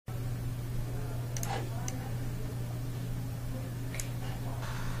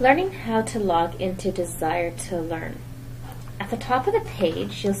Learning how to log into Desire2learn. At the top of the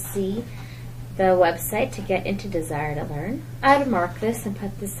page, you'll see the website to get into Desire2learn. I would mark this and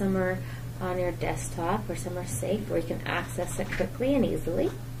put this somewhere on your desktop or somewhere safe where you can access it quickly and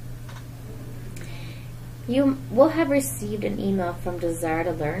easily. You will have received an email from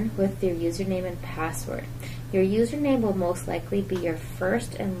Desire2learn with your username and password. Your username will most likely be your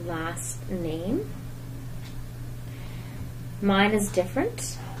first and last name. Mine is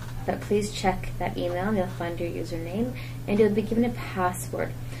different, but please check that email and you'll find your username, and you'll be given a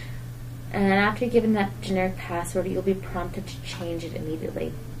password. And after you're given that generic password, you'll be prompted to change it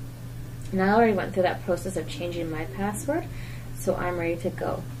immediately. And I already went through that process of changing my password, so I'm ready to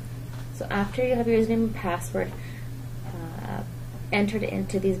go. So after you have your username and password entered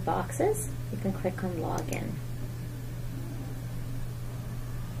into these boxes, you can click on Login.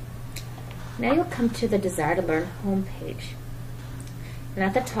 Now you'll come to the Desire2learn homepage. And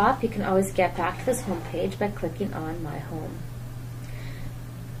at the top, you can always get back to this homepage by clicking on My Home.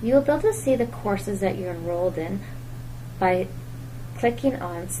 You will be able to see the courses that you're enrolled in by clicking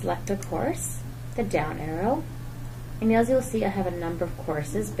on Select a Course, the down arrow. And as you'll see, I have a number of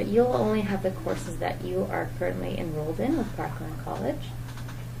courses, but you'll only have the courses that you are currently enrolled in with Parkland College.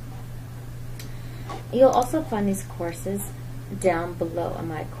 You'll also find these courses down below on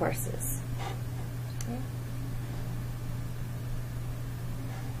My Courses.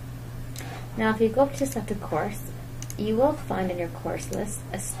 Now, if you go up to select a course, you will find in your course list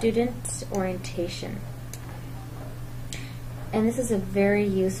a student orientation. And this is a very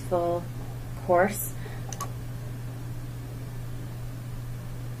useful course.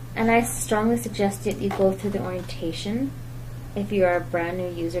 And I strongly suggest that you go through the orientation if you are a brand new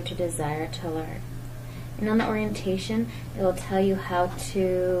user to Desire2learn. And on the orientation, it will tell you how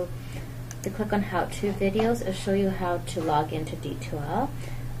to click on how-to videos. It'll show you how to log into D2L,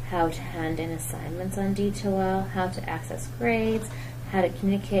 how to hand in assignments on D2L, how to access grades, how to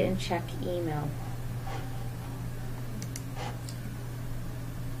communicate and check email.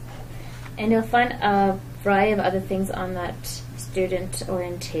 And you'll find a variety of other things on that student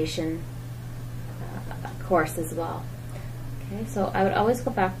orientation course as well. Okay, so I would always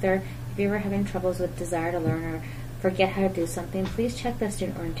go back there. If you're ever having troubles with Desire2learn or forget how to do something, please check the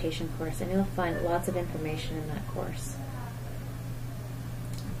student orientation course and you'll find lots of information in that course.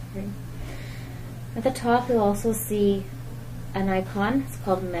 At the top, you'll also see an icon. It's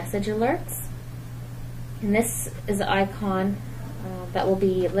called Message Alerts. And this is an icon that will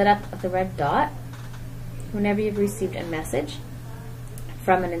be lit up with the red dot whenever you've received a message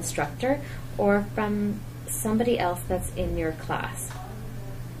from an instructor or from somebody else that's in your class.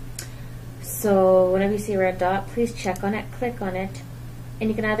 So whenever you see a red dot, please check on it, click on it, and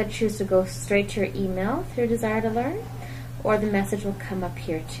you can either choose to go straight to your email through Desire2learn, or the message will come up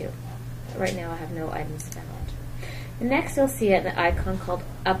here too. Right now I have no items found. And next you'll see an icon called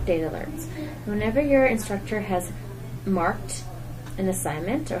Update Alerts. Whenever your instructor has marked an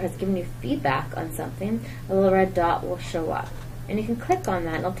assignment or has given you feedback on something, a little red dot will show up. And you can click on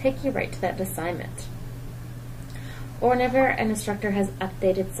that and it'll take you right to that assignment. Or whenever an instructor has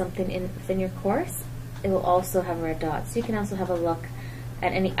updated something within your course, it will also have a red dot. So you can also have a look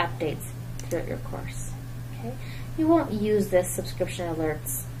at any updates throughout your course. Okay? You won't use this subscription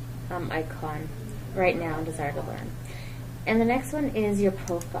alerts icon right now in Desire2learn. And the next one is your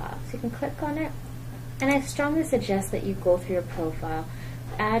profile. So you can click on it, and I strongly suggest that you go through your profile,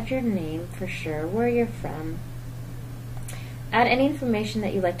 add your name for sure, where you're from, add any information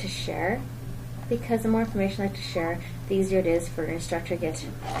that you'd like to share, because the more information you like to share, the easier it is for an instructor to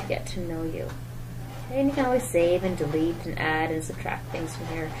get to know you. Okay? And you can always save and delete and add and subtract things from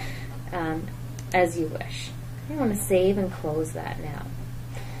here as you wish. I want to save and close that now.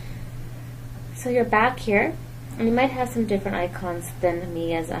 So you're back here, and you might have some different icons than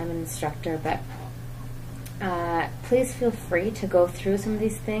me as I'm an instructor, but please feel free to go through some of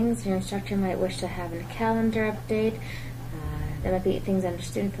these things. Your instructor might wish to have a calendar update. There might be things under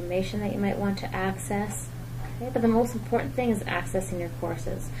student information that you might want to access. Okay? But the most important thing is accessing your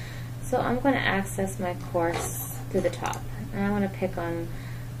courses. So I'm going to access my course through the top, and I want to pick on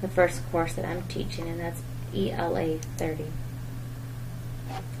the first course that I'm teaching, and that's ELA 30.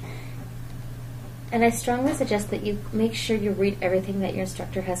 And I strongly suggest that you make sure you read everything that your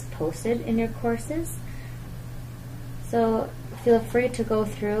instructor has posted in your courses. So feel free to go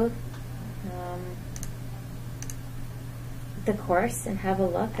through the course and have a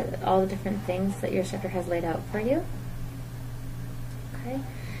look at all the different things that your instructor has laid out for you. Okay?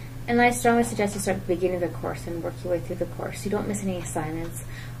 And I strongly suggest you start at the beginning of the course and work your way through the course. You don't miss any assignments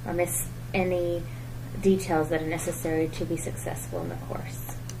or miss any details that are necessary to be successful in the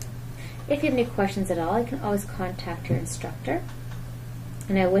course. If you have any questions at all, you can always contact your instructor.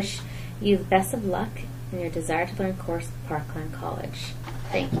 And I wish you the best of luck in your Desire to Learn course at Parkland College.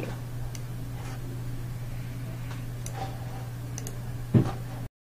 Thank you.